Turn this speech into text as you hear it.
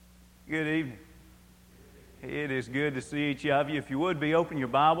Good evening. It is good to see each of you. If you would be, open your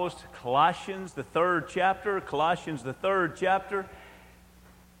Bibles to Colossians, the third chapter. Colossians, the third chapter.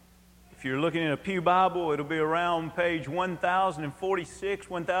 If you're looking in a pew Bible, it'll be around page 1046,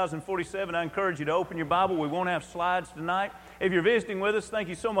 1047. I encourage you to open your Bible. We won't have slides tonight. If you're visiting with us, thank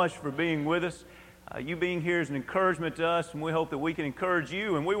you so much for being with us. You being here is an encouragement to us, and we hope that we can encourage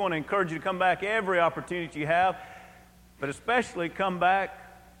you. And we want to encourage you to come back every opportunity you have, but especially come back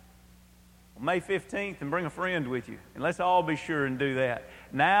on May 15th and bring a friend with you. And let's all be sure and do that.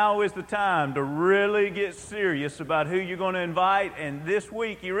 Now is the time to really get serious about who you're going to invite. And this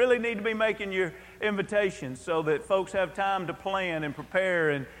week, you really need to be making your invitations so that folks have time to plan and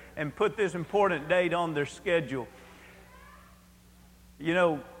prepare and put this important date on their schedule. You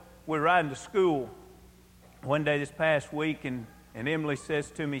know, we're riding to school one day this past week, and Emily says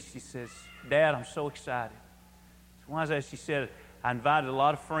to me, she says, "Dad, I'm so excited." So why is that? She said, "I invited a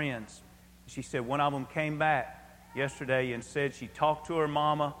lot of friends." She said one of them came back yesterday and said she talked to her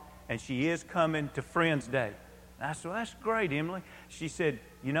mama and she is coming to Friends Day. And I said, "Well, that's great, Emily." She said,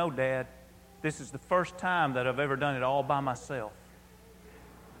 "You know, Dad, this is the first time that I've ever done it all by myself."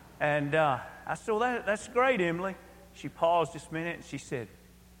 And I said, "Well, that's great, Emily." She paused just a minute and she said,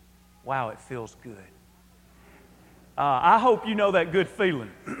 "Wow, it feels good." I hope you know that good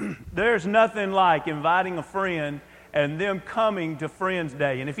feeling. There's nothing like inviting a friend and them coming to Friends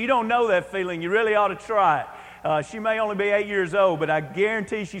Day. And if you don't know that feeling, you really ought to try it. She may only be 8 years old, but I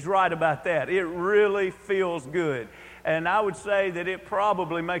guarantee she's right about that. It really feels good. And I would say that it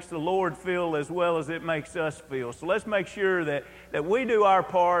probably makes the Lord feel as well as it makes us feel. So let's make sure that we do our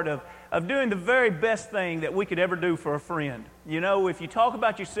part of doing the very best thing that we could ever do for a friend. You know, if you talk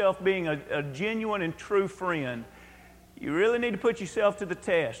about yourself being a genuine and true friend, you really need to put yourself to the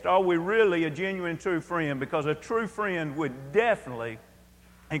test. Are we really a genuine and true friend? Because a true friend would definitely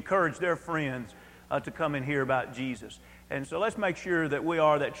encourage their friends to come and hear about Jesus. And so let's make sure that we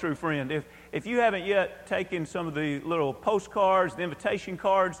are that true friend. If you haven't yet taken some of the little postcards, the invitation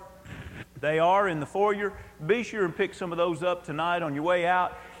cards, they are in the foyer. Be sure and pick some of those up tonight on your way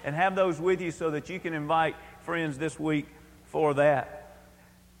out and have those with you so that you can invite friends this week for that.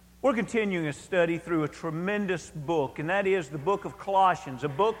 We're continuing a study through a tremendous book, and that is the book of Colossians, a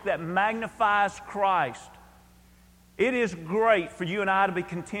book that magnifies Christ. It is great for you and I to be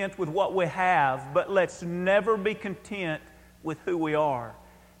content with what we have, but let's never be content with who we are.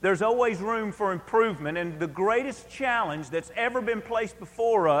 There's always room for improvement, and the greatest challenge that's ever been placed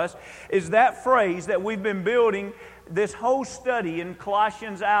before us is that phrase that we've been building this whole study in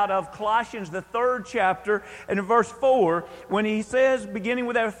Colossians out of Colossians, the third chapter, and in verse 4, when he says, beginning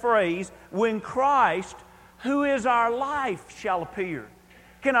with that phrase, "When Christ, who is our life, shall appear."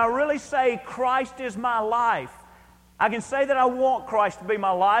 Can I really say Christ is my life? I can say that I want Christ to be my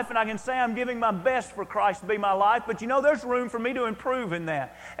life, and I can say I'm giving my best for Christ to be my life, but you know, there's room for me to improve in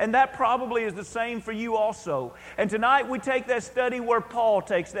that. And that probably is the same for you also. And tonight we take that study where Paul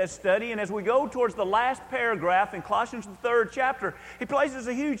takes that study, and as we go towards the last paragraph in Colossians, the third chapter, he places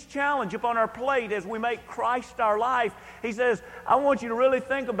a huge challenge upon our plate as we make Christ our life. He says, I want you to really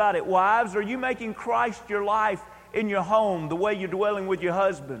think about it, wives. Are you making Christ your life in your home, the way you're dwelling with your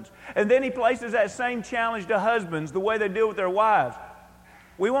husbands? And then he places that same challenge to husbands, the way they deal with their wives.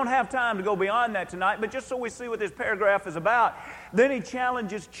 We won't have time to go beyond that tonight, but just so we see what this paragraph is about, then he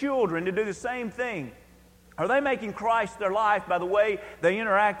challenges children to do the same thing. Are they making Christ their life by the way they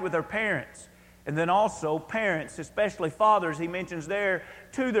interact with their parents? And then also parents, especially fathers, he mentions there,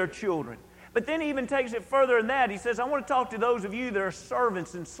 to their children. But then he even takes it further than that. He says, I want to talk to those of you that are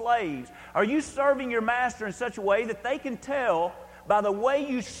servants and slaves. Are you serving your master in such a way that they can tell by the way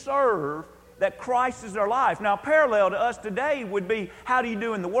you serve that Christ is their life? Now, parallel to us today would be, how do you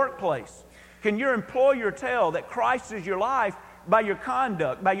do in the workplace? Can your employer tell that Christ is your life by your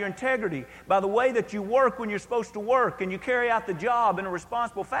conduct, by your integrity, by the way that you work when you're supposed to work and you carry out the job in a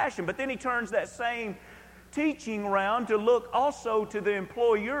responsible fashion? But then he turns that same teaching around to look also to the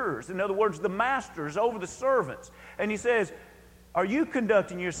employers, in other words, the masters over the servants. And he says, are you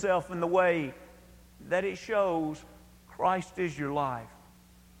conducting yourself in the way that it shows Christ is your life?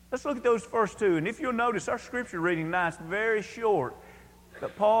 Let's look at those first two. And if you'll notice, our scripture reading tonight is very short.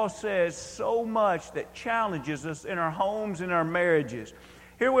 But Paul says so much that challenges us in our homes and our marriages.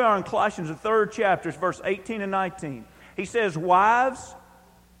 Here we are in Colossians, the third chapter, verse 18 and 19. He says, wives,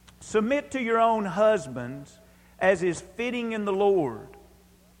 submit to your own husbands as is fitting in the Lord.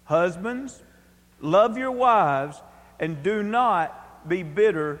 Husbands, love your wives and do not be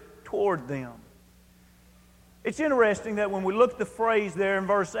bitter toward them. It's interesting that when we look at the phrase there in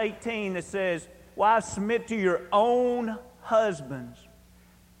verse 18 that says, wives, submit to your own husbands.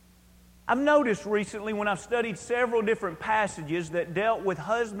 I've noticed recently when I've studied several different passages that dealt with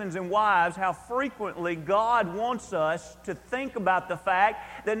husbands and wives, how frequently God wants us to think about the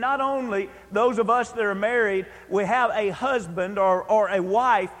fact that not only those of us that are married, we have a husband or a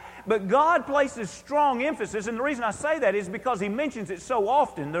wife, but God places strong emphasis, and the reason I say that is because He mentions it so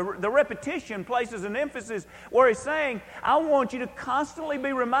often. The repetition places an emphasis where He's saying, I want you to constantly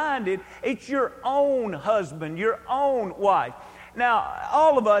be reminded it's your own husband, your own wife. Now,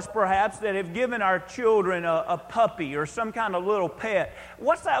 all of us perhaps that have given our children a puppy or some kind of little pet,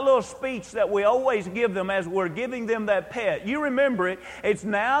 what's that little speech that we always give them as we're giving them that pet? You remember it. It's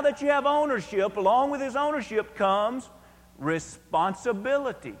now that you have ownership, along with this ownership comes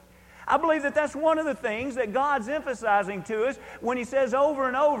responsibility. I believe that that's one of the things that God's emphasizing to us when He says over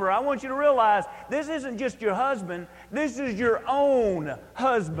and over, I want you to realize this isn't just your husband, this is your own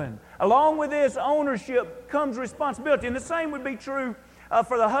husband. Along with this ownership comes responsibility. And the same would be true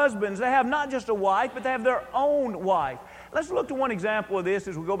for the husbands. They have not just a wife, but they have their own wife. Let's look to one example of this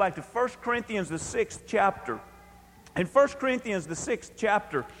as we go back to 1 Corinthians, the 6th chapter. In 1 Corinthians, the 6th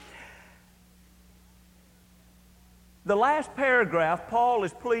chapter, the last paragraph, Paul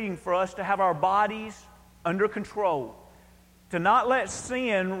is pleading for us to have our bodies under control, to not let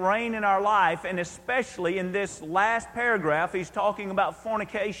sin reign in our life, and especially in this last paragraph, he's talking about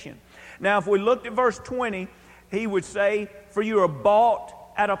fornication. Now, if we looked at verse 20, he would say, for you are bought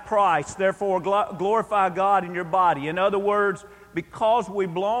at a price, therefore glorify God in your body. In other words, because we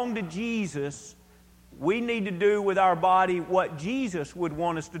belong to Jesus, we need to do with our body what Jesus would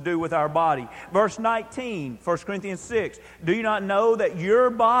want us to do with our body. Verse 19, 1 Corinthians 6, do you not know that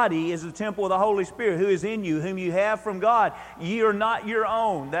your body is the temple of the Holy Spirit who is in you, whom you have from God? Ye are not your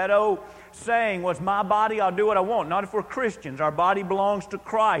own. That old saying was, my body, I'll do what I want. Not if we're Christians. Our body belongs to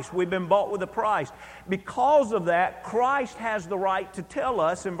Christ. We've been bought with a price. Because of that, Christ has the right to tell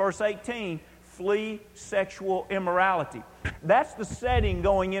us in verse 18, flee sexual immorality. That's the setting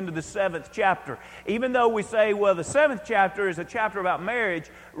going into the 7th chapter. Even though we say, well, the 7th chapter is a chapter about marriage,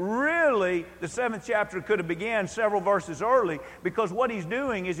 really the 7th chapter could have began several verses early, because what he's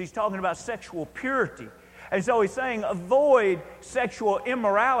doing is he's talking about sexual purity. And so he's saying avoid sexual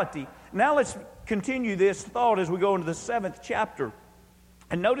immorality. Now let's continue this thought as we go into the 7th chapter.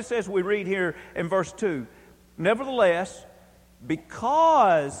 And notice as we read here in verse 2, nevertheless,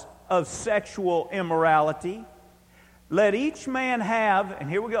 because of sexual immorality, let each man have, and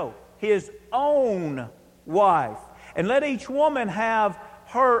here we go, his own wife. And let each woman have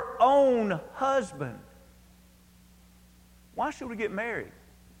her own husband. Why should we get married?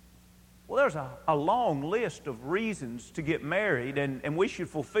 Well, there's a long list of reasons to get married, and we should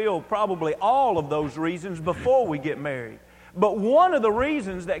fulfill probably all of those reasons before we get married. But one of the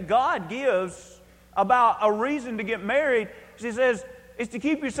reasons that God gives about a reason to get married is He says, is to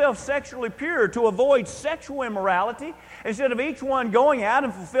keep yourself sexually pure, to avoid sexual immorality. Instead of each one going out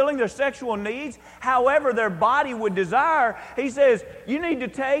and fulfilling their sexual needs, however their body would desire, He says, you need to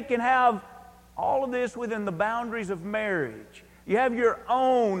take and have all of this within the boundaries of marriage. You have your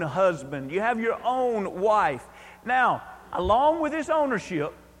own husband. You have your own wife. Now, along with this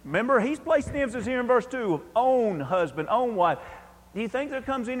ownership, remember, he's placing the emphasis here in verse 2 of own husband, own wife. Do you think there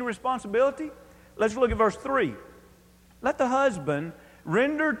comes any responsibility? Let's look at verse 3. Let the husband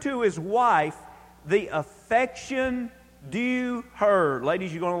render to his wife the affection due her.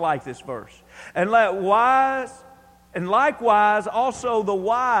 Ladies, you're going to like this verse. And likewise also the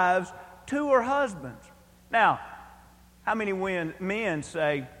wives to her husbands. Now, how many men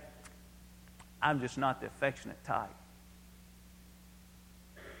say, I'm just not the affectionate type?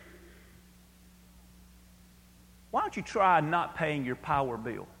 Why don't you try not paying your power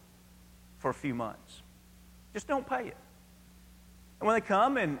bill for a few months? Just don't pay it. And when they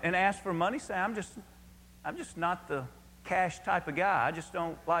come and ask for money, say, I'm just not the cash type of guy. I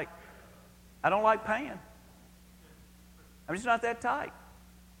don't like paying. I'm just not that type.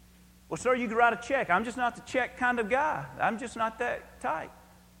 Well, sir, you can write a check. I'm just not the check kind of guy. I'm just not that type.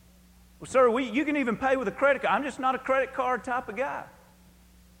 Well, sir, you can even pay with a credit card. I'm just not a credit card type of guy.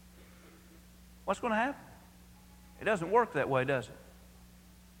 What's going to happen? It doesn't work that way, does it?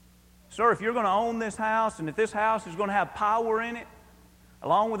 Sir, if you're going to own this house, and if this house is going to have power in it,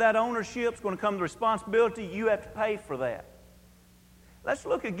 along with that ownership is going to come the responsibility. You have to pay for that. Let's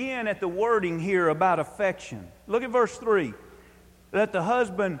look again at the wording here about affection. Look at verse 3. Let the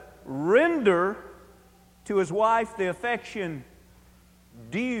husband render to his wife the affection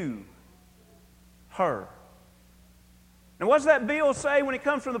due her. Now, what does that bill say when it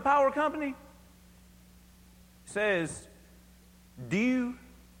comes from the power company? It says due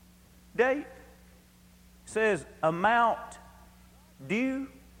date. It says amount due.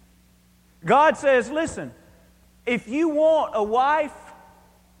 God says, listen, if you want a wife,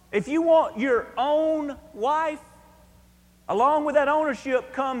 if you want your own wife, along with that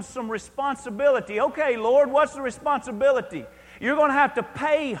ownership comes some responsibility. Okay, Lord, what's the responsibility? You're going to have to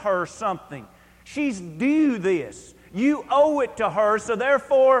pay her something. She's due this. You owe it to her, so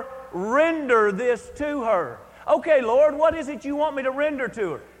therefore render this to her. Okay, Lord, what is it you want me to render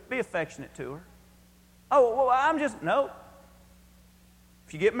to her? Be affectionate to her. Oh, well, no.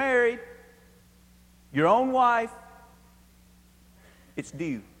 If you get married, your own wife, it's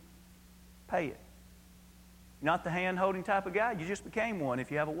due. Pay it. You're not the hand-holding type of guy. You just became one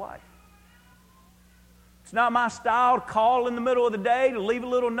if you have a wife. It's not my style to call in the middle of the day to leave a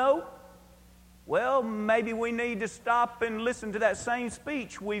little note. Well, maybe we need to stop and listen to that same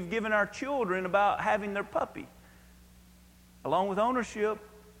speech we've given our children about having their puppy. Along with ownership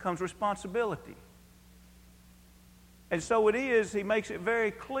comes responsibility. And so it is, he makes it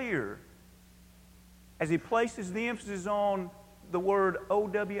very clear as he places the emphasis on the word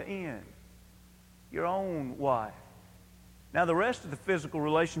O-W-N, your own wife. Now, the rest of the physical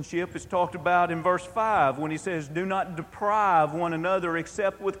relationship is talked about in verse 5 when he says, do not deprive one another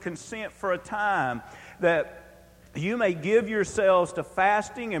except with consent for a time, that you may give yourselves to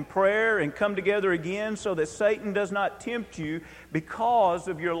fasting and prayer and come together again so that Satan does not tempt you because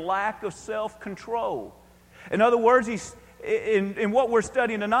of your lack of self-control. In other words, in what we're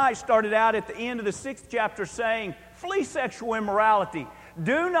studying tonight started out at the end of the 6th chapter saying, flee sexual immorality.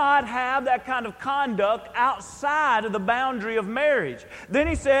 Do not have that kind of conduct outside of the boundary of marriage. Then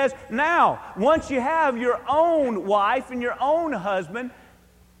he says, now, once you have your own wife and your own husband,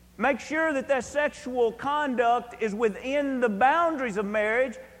 make sure that that sexual conduct is within the boundaries of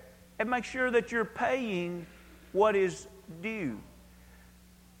marriage, and make sure that you're paying what is due.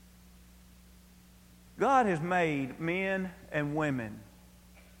 God has made men and women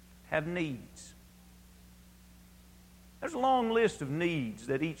have needs. There's a long list of needs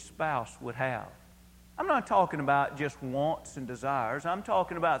that each spouse would have. I'm not talking about just wants and desires. I'm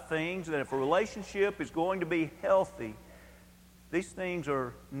talking about things that if a relationship is going to be healthy, these things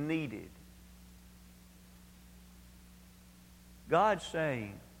are needed. God's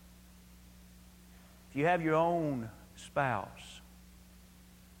saying, if you have your own spouse,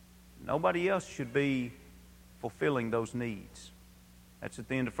 nobody else should be fulfilling those needs. That's at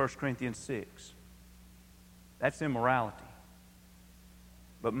the end of 1 Corinthians 6. That's immorality.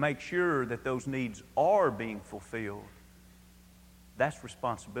 But make sure that those needs are being fulfilled. That's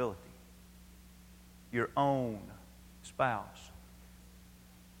responsibility. Your own spouse.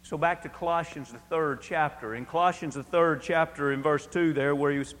 So back to Colossians, the 3rd chapter. In Colossians, the 3rd chapter, in verse 2 there,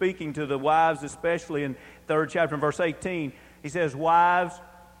 where he was speaking to the wives, especially in 3rd chapter, in verse 18, he says, wives,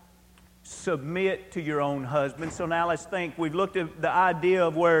 submit to your own husbands. So now let's think. We've looked at the idea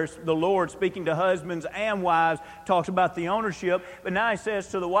of where the Lord, speaking to husbands and wives, talks about the ownership. But now he says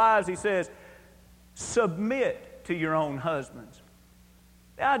to the wives, he says, submit to your own husbands.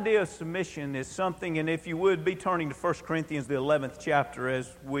 The idea of submission is something, and if you would be turning to 1 Corinthians, the 11th chapter,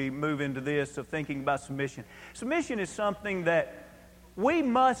 as we move into this of thinking about submission. Submission is something that we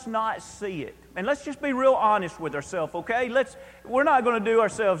must not see it. And let's just be real honest with ourselves, okay? We're not going to do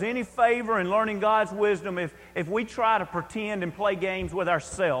ourselves any favor in learning God's wisdom if we try to pretend and play games with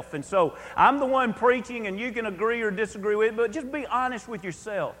ourselves. And so I'm the one preaching, and you can agree or disagree with it, but just be honest with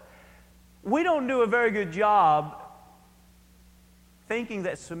yourself. We don't do a very good job thinking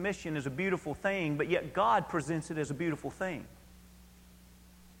that submission is a beautiful thing, but yet God presents it as a beautiful thing.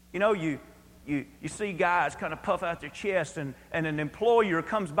 You know, you see guys kind of puff out their chest, and an employer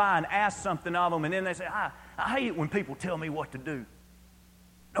comes by and asks something of them, and then they say, I hate it when people tell me what to do.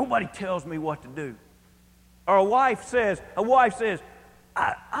 Nobody tells me what to do. Or a wife says,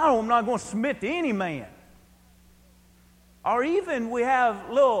 I'm not going to submit to any man. Or even we have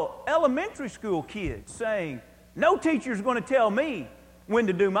little elementary school kids saying, no teacher's going to tell me when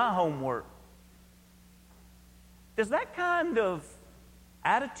to do my homework. Does that kind of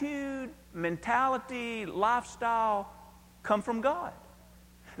attitude, mentality, lifestyle come from God?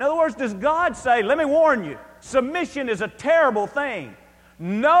 In other words, does God say, let me warn you, submission is a terrible thing.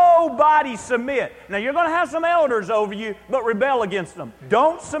 Nobody submit. Now, you're going to have some elders over you, but rebel against them.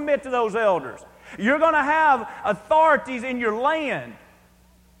 Don't submit to those elders. You're going to have authorities in your land.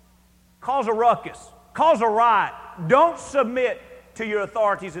 Cause a ruckus. Cause a riot. Don't submit to your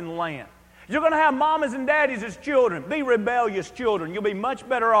authorities in the land. You're going to have mamas and daddies as children. Be rebellious children. You'll be much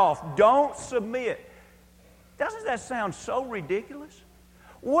better off. Don't submit. Doesn't that sound so ridiculous?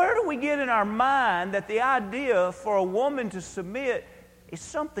 Where do we get in our mind that the idea for a woman to submit is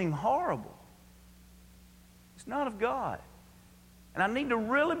something horrible? It's not of God. And I need to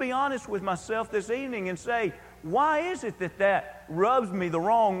really be honest with myself this evening and say, why is it that rubs me the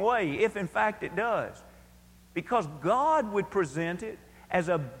wrong way, if in fact it does? Because God would present it as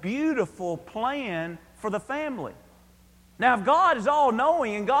a beautiful plan for the family. Now, if God is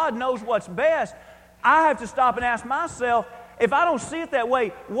all-knowing and God knows what's best, I have to stop and ask myself, if I don't see it that way,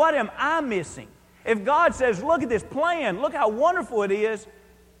 what am I missing? If God says, look at this plan, look how wonderful it is,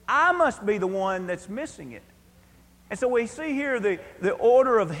 I must be the one that's missing it. And so we see here the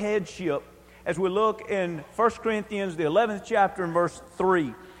order of headship as we look in 1 Corinthians, the 11th chapter and verse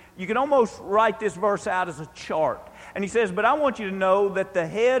 3. You can almost write this verse out as a chart. And he says, but I want you to know that the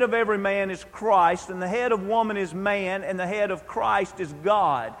head of every man is Christ, and the head of woman is man, and the head of Christ is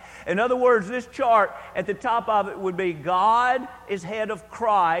God. In other words, this chart, at the top of it would be God is head of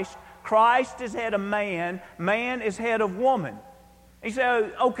Christ, Christ is head of man, man is head of woman. He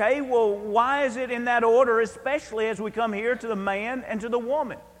said, okay, well, why is it in that order, especially as we come here to the man and to the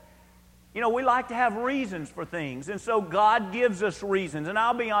woman? You know, we like to have reasons for things, and so God gives us reasons. And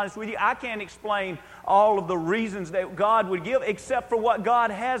I'll be honest with you, I can't explain all of the reasons that God would give except for what God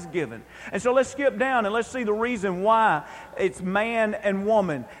has given. And so let's skip down and let's see the reason why it's man and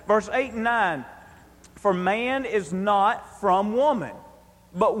woman. Verse 8 and 9, for man is not from woman,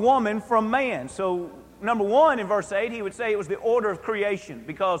 but woman from man. So number one, in verse 8, he would say it was the order of creation,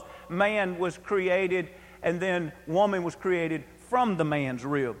 because man was created and then woman was created from the man's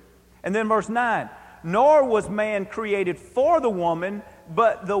rib. And then verse 9, nor was man created for the woman,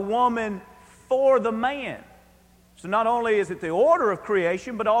 but the woman for the man. So not only is it the order of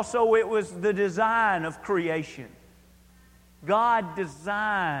creation, but also it was the design of creation. God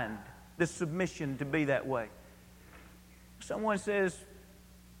designed the submission to be that way. Someone says,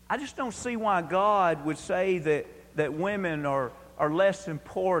 I just don't see why God would say that women are less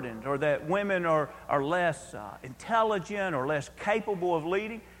important, or that women are less intelligent or less capable of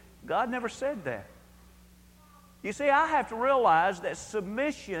leading. God never said that. You see, I have to realize that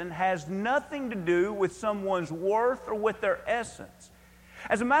submission has nothing to do with someone's worth or with their essence.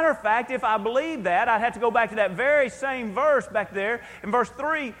 As a matter of fact, if I believe that, I'd have to go back to that very same verse back there in verse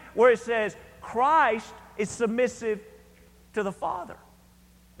 3 where it says, Christ is submissive to the Father.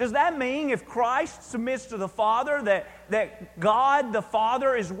 Does that mean if Christ submits to the Father that God the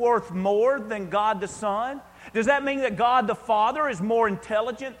Father is worth more than God the Son? Does that mean that God the Father is more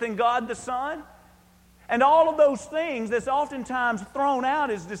intelligent than God the Son? And all of those things that's oftentimes thrown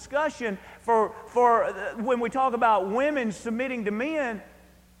out as discussion for when we talk about women submitting to men,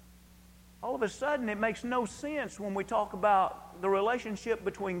 all of a sudden it makes no sense when we talk about the relationship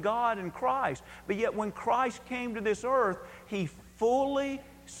between God and Christ. But yet when Christ came to this earth, He fully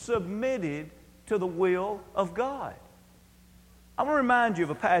submitted to the will of God. I want to remind you of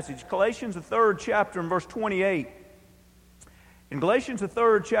a passage, Galatians, the 3rd chapter and verse 28. In Galatians, the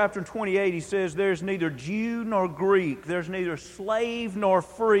 3rd chapter and 28, he says, there's neither Jew nor Greek, there's neither slave nor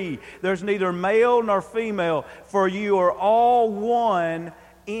free, there's neither male nor female, for you are all one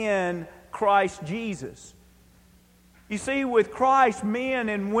in Christ Jesus. You see, with Christ, men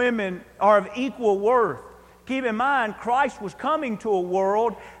and women are of equal worth. Keep in mind, Christ was coming to a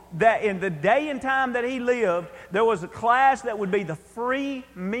world that in the day and time that He lived, there was a class that would be the free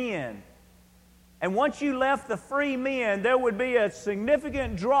men. And once you left the free men, there would be a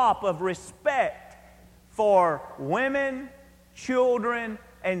significant drop of respect for women, children,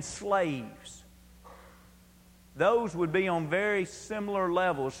 and slaves. Those would be on very similar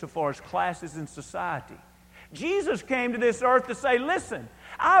levels so far as classes in society. Jesus came to this earth to say, listen,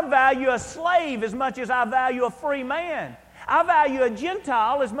 I value a slave as much as I value a free man. I value a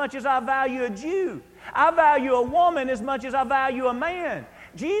Gentile as much as I value a Jew. I value a woman as much as I value a man.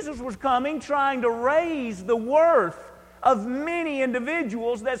 Jesus was coming trying to raise the worth of many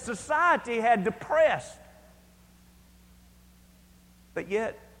individuals that society had depressed. But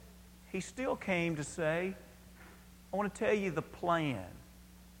yet, He still came to say, I want to tell you the plan.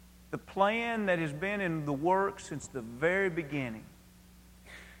 The plan that has been in the works since the very beginning.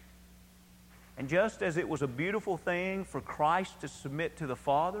 And just as it was a beautiful thing for Christ to submit to the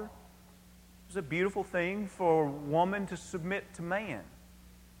Father, it was a beautiful thing for woman to submit to man.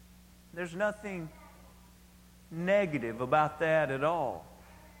 There's nothing negative about that at all.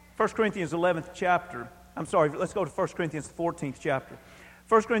 1 Corinthians 11th chapter. Let's go to 1 Corinthians 14th chapter.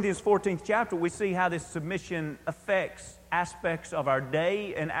 1 Corinthians 14th chapter, we see how this submission affects aspects of our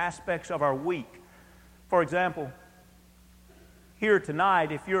day and aspects of our week. For example, here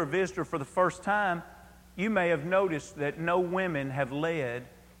tonight, if you're a visitor for the first time, you may have noticed that no women have led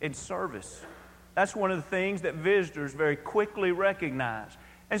in service. That's one of the things that visitors very quickly recognize.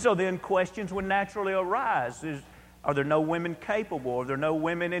 And so then questions would naturally arise. Are there no women capable? Are there no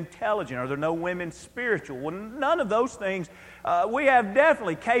women intelligent? Are there no women spiritual? Well, none of those things. We have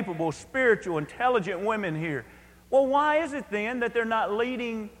definitely capable, spiritual, intelligent women here. Well, why is it then that they're not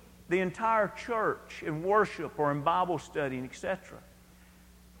leading the entire church in worship or in Bible study, and etc.?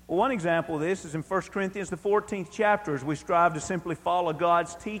 Well, one example of this is in 1 Corinthians, the 14th chapter, as we strive to simply follow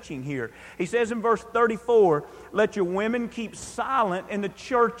God's teaching here. He says in verse 34, "Let your women keep silent in the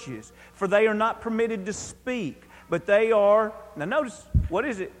churches, for they are not permitted to speak, but they are," now notice, what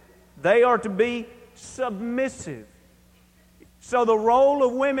is it? They are to be submissive. So the role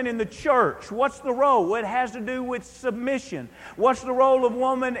of women in the church, what's the role? Well, it has to do with submission. What's the role of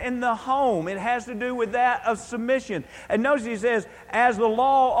woman in the home? It has to do with that of submission. And notice he says, as the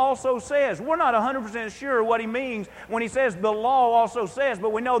law also says. We're not 100% sure what he means when he says the law also says,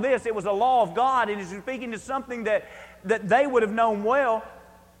 but we know this, it was a law of God, and he's speaking to something that they would have known well.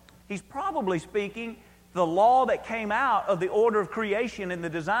 He's probably speaking the law that came out of the order of creation and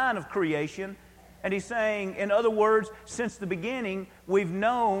the design of creation. And he's saying, in other words, since the beginning, we've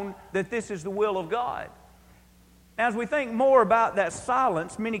known that this is the will of God. As we think more about that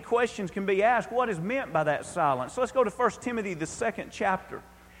silence, many questions can be asked. What is meant by that silence? So let's go to 1 Timothy, the 2nd chapter.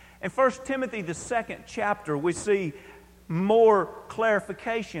 In 1 Timothy, the 2nd chapter, we see more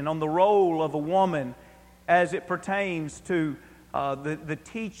clarification on the role of a woman as it pertains to the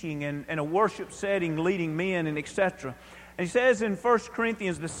teaching and a worship setting, leading men, and etc. And he says in 1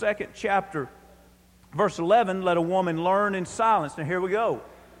 Corinthians, the 2nd chapter, verse 11, "Let a woman learn in silence." Now here we go.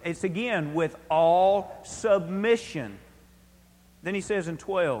 It's again, with all submission. Then he says in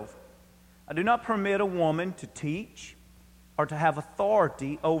 12, "I do not permit a woman to teach or to have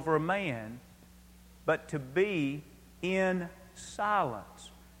authority over a man, but to be in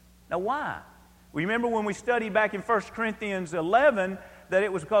silence." Now why? Remember when we studied back in 1 Corinthians 11 that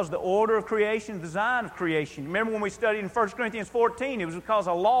it was because of the order of creation, the design of creation. Remember when we studied in 1 Corinthians 14, it was because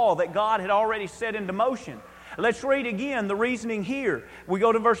of a law that God had already set into motion. Let's read again the reasoning here. We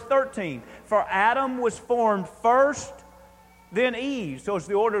go to verse 13. "For Adam was formed first, then Eve." So it's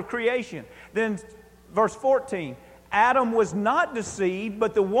the order of creation. Then verse 14. "Adam was not deceived,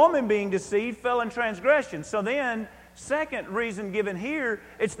 but the woman being deceived fell in transgression." So then, second reason given here,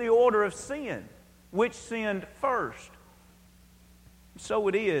 it's the order of sin. Which sinned first? So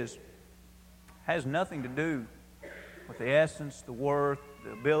it is. Has nothing to do with the essence, the worth,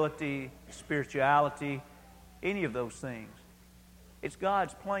 the ability, the spirituality, any of those things. It's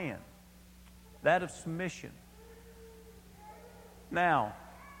God's plan, that of submission. Now,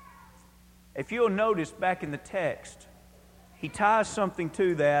 if you'll notice back in the text, he ties something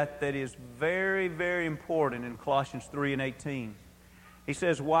to that is very, very important in Colossians 3 and 18. He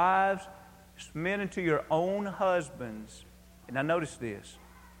says, "Wives, submit unto your own husbands," and now notice this,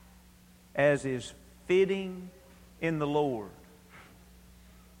 "as is fitting in the Lord."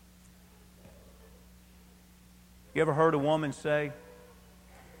 You ever heard a woman say,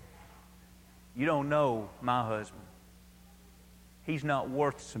 "You don't know my husband. He's not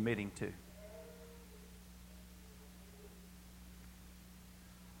worth submitting to"?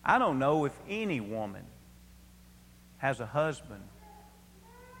 I don't know if any woman has a husband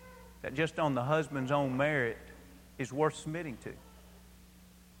that just on the husband's own merit is worth submitting to.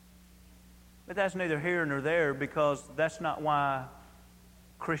 But that's neither here nor there, because that's not why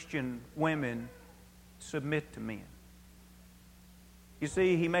Christian women submit to men. You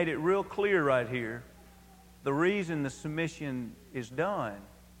see, he made it real clear right here. The reason the submission is done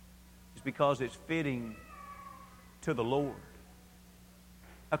is because it's fitting to the Lord.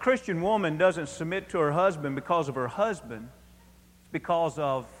 A Christian woman doesn't submit to her husband because of her husband. It's because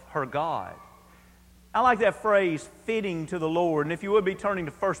of her God. I like that phrase, fitting to the Lord. And if you would be turning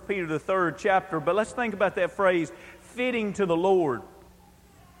to 1 Peter, the 3rd chapter, but let's think about that phrase, fitting to the Lord.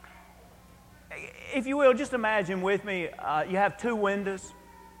 If you will, just imagine with me, you have two windows,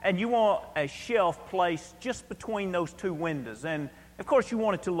 and you want a shelf placed just between those two windows. And, of course, you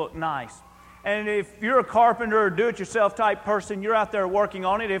want it to look nice. And if you're a carpenter or do-it-yourself type person, you're out there working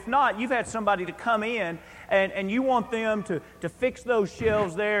on it. If not, you've had somebody to come in and you want them to fix those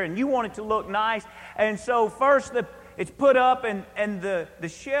shelves there, and you want it to look nice. And so first it's put up, and the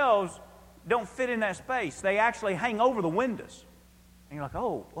shelves don't fit in that space. They actually hang over the windows. And you're like,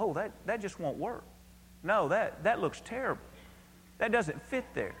 oh, that just won't work. No, that looks terrible. That doesn't fit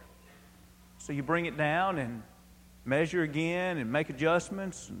there. So you bring it down and measure again and make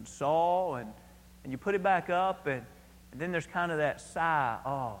adjustments and saw, and you put it back up, and then there's kind of that sigh,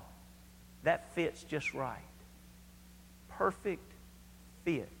 oh, that fits just right. Perfect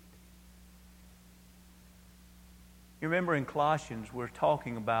fit. You remember in Colossians we're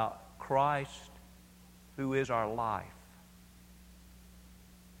talking about Christ who is our life.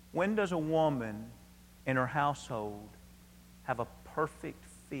 When does a woman in her household have a perfect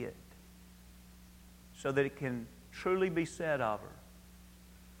fit so that it can truly be said of her,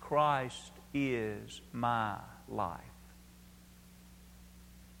 Christ is my life?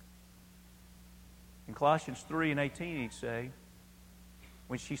 In Colossians 3:18, he'd say,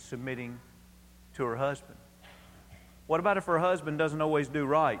 when she's submitting to her husband. What about if her husband doesn't always do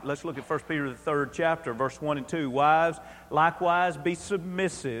right? Let's look at 1 Peter, the 3rd chapter, verse 1 and 2. Wives, likewise be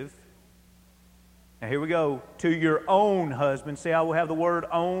submissive. Now here we go. To your own husband. See how we have the word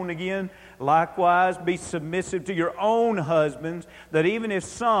own again? Likewise be submissive to your own husbands, that even if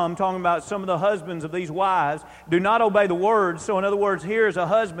some, talking about some of the husbands of these wives, do not obey the word. So in other words, here is a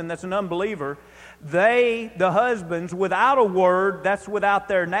husband that's an unbeliever. They, the husbands, without a word, that's without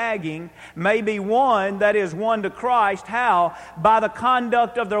their nagging, may be won, that is, won to Christ. How? By the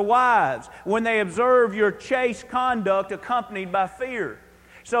conduct of their wives, when they observe your chaste conduct accompanied by fear.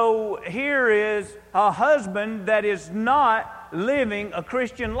 So here is a husband that is not living a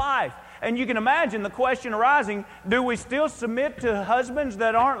Christian life. And you can imagine the question arising, do we still submit to husbands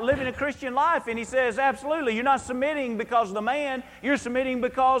that aren't living a Christian life? And he says, absolutely. You're not submitting because of the man, you're submitting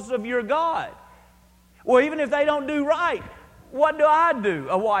because of your God. Well, even if they don't do right, what do I do?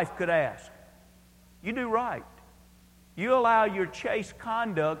 A wife could ask. You do right. You allow your chaste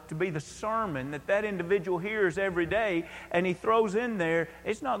conduct to be the sermon that individual hears every day, and he throws in there,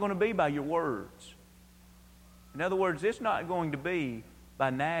 it's not going to be by your words. In other words, it's not going to be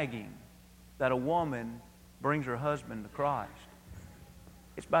by nagging that a woman brings her husband to Christ.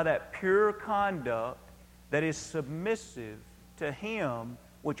 It's by that pure conduct that is submissive to him,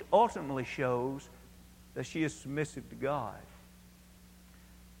 which ultimately shows that she is submissive to God.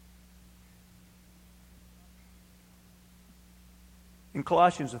 In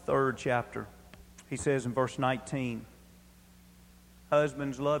Colossians, the 3rd chapter, he says in verse 19,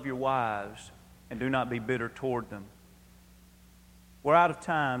 husbands, love your wives and do not be bitter toward them. We're out of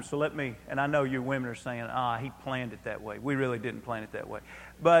time, so let me, and I know you women are saying, he planned it that way. We really didn't plan it that way.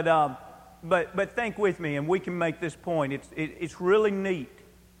 But think with me, and we can make this point. It's really neat.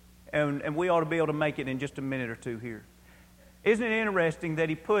 And we ought to be able to make it in just a minute or two here. Isn't it interesting that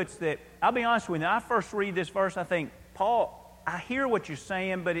he puts that, I'll be honest with you, I first read this verse, I think, Paul, I hear what you're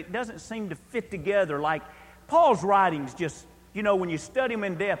saying, but it doesn't seem to fit together. Like Paul's writings just, when you study them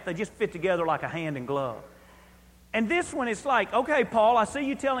in depth, they just fit together like a hand and glove. And this one, it's like, okay, Paul, I see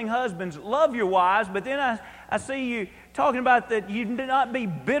you telling husbands, love your wives, but then I see you talking about that you do not be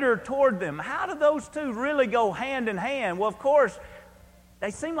bitter toward them. How do those two really go hand in hand? Well, of course,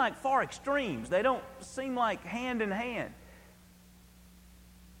 they seem like far extremes. They don't seem like hand in hand.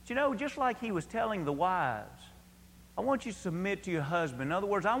 But just like he was telling the wives, I want you to submit to your husband. In other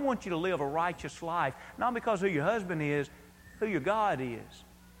words, I want you to live a righteous life, not because who your husband is, who your God is.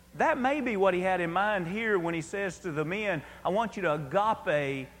 That may be what he had in mind here when he says to the men, I want you to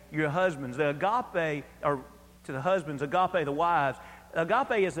agape your husbands. The agape, or to the husbands, agape the wives.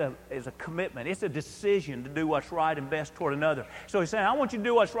 Agape is a commitment. It's a decision to do what's right and best toward another. So he's saying, I want you to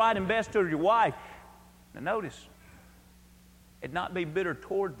do what's right and best toward your wife. Now notice, and not be bitter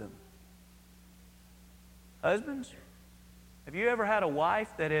toward them. Husbands, have you ever had a wife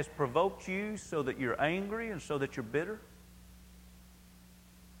that has provoked you so that you're angry and so that you're bitter?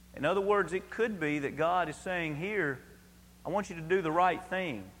 In other words, it could be that God is saying here, I want you to do the right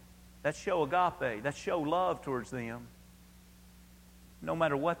thing. That's show agape. That's show love towards them, no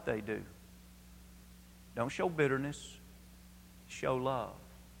matter what they do. Don't show bitterness. Show love.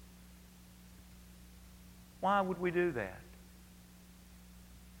 Why would we do that?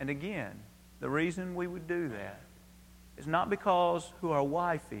 And again, the reason we would do that is not because who our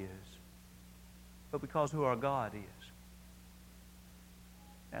wife is, but because who our God is.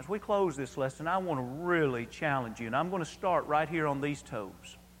 As we close this lesson, I want to really challenge you, and I'm going to start right here on these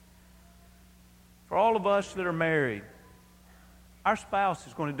toes. For all of us that are married, our spouse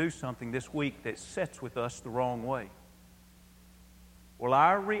is going to do something this week that sets with us the wrong way. Will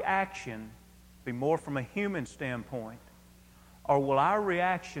our reaction be more from a human standpoint, or will our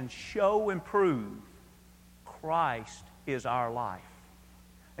reaction show and prove Christ is our life?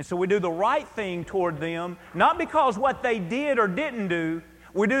 And so we do the right thing toward them, not because what they did or didn't do.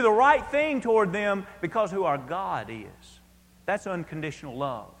 We do the right thing toward them because who our God is. That's unconditional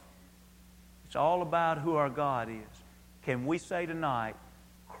love. It's all about who our God is. Can we say tonight,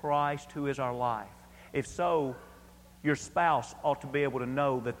 Christ who is our life? If so, your spouse ought to be able to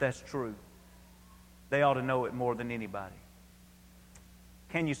know that that's true. They ought to know it more than anybody.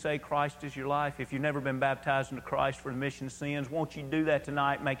 Can you say Christ is your life? If you've never been baptized into Christ for the remission of sins, won't you do that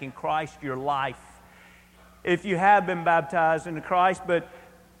tonight, making Christ your life? if you have been baptized into Christ, but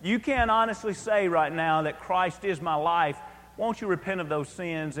you can't honestly say right now that Christ is my life, won't you repent of those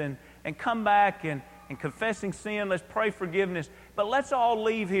sins and come back and confessing sin? Let's pray forgiveness. But let's all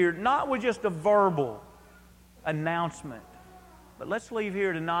leave here, not with just a verbal announcement, but let's leave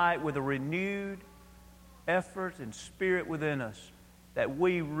here tonight with a renewed effort and spirit within us that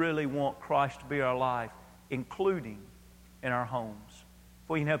we really want Christ to be our life, including in our homes. If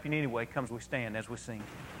we can help you in any way, come as we stand as we sing.